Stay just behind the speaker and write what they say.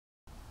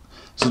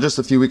So just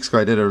a few weeks ago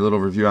I did a little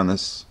review on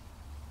this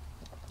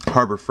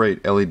Harbor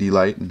Freight LED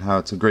light and how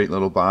it's a great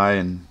little buy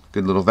and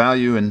good little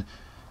value, and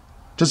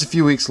just a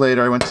few weeks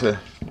later I went to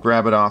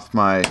grab it off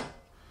my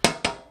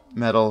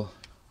metal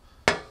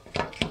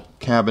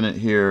cabinet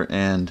here,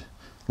 and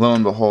lo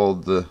and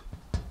behold, the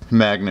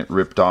magnet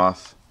ripped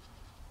off.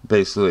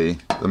 Basically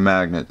the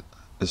magnet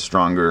is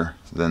stronger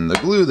than the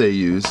glue they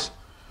use,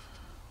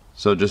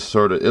 so it just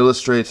sort of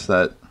illustrates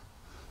that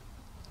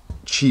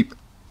cheap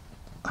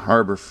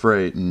Harbor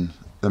Freight, and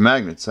the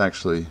magnet's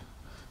actually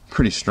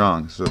pretty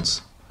strong, so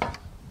it's,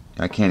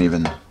 I can't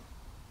even, I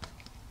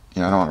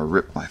don't want to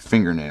rip my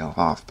fingernail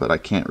off, but I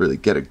can't really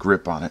get a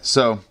grip on it,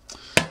 so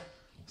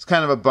it's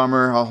kind of a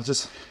bummer. I'll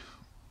just,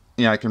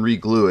 I can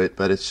re-glue it,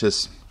 but it's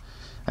just,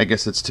 I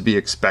guess it's to be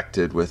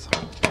expected with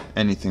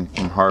anything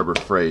from Harbor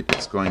Freight.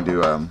 It's going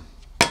to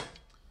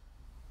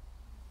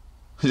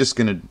just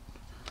gonna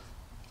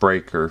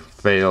break or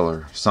fail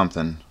or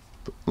something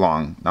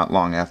not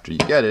long after you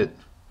get it.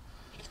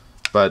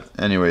 But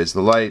anyways,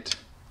 the light,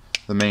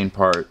 the main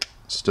part,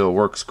 still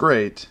works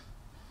great.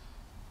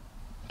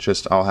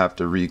 Just I'll have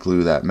to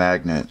re-glue that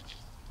magnet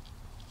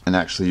and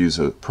actually use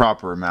a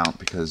proper amount,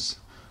 because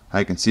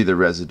I can see the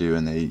residue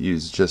and they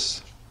use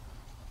just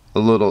a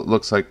little. It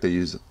looks like they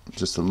use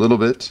just a little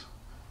bit.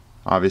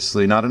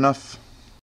 Obviously not enough.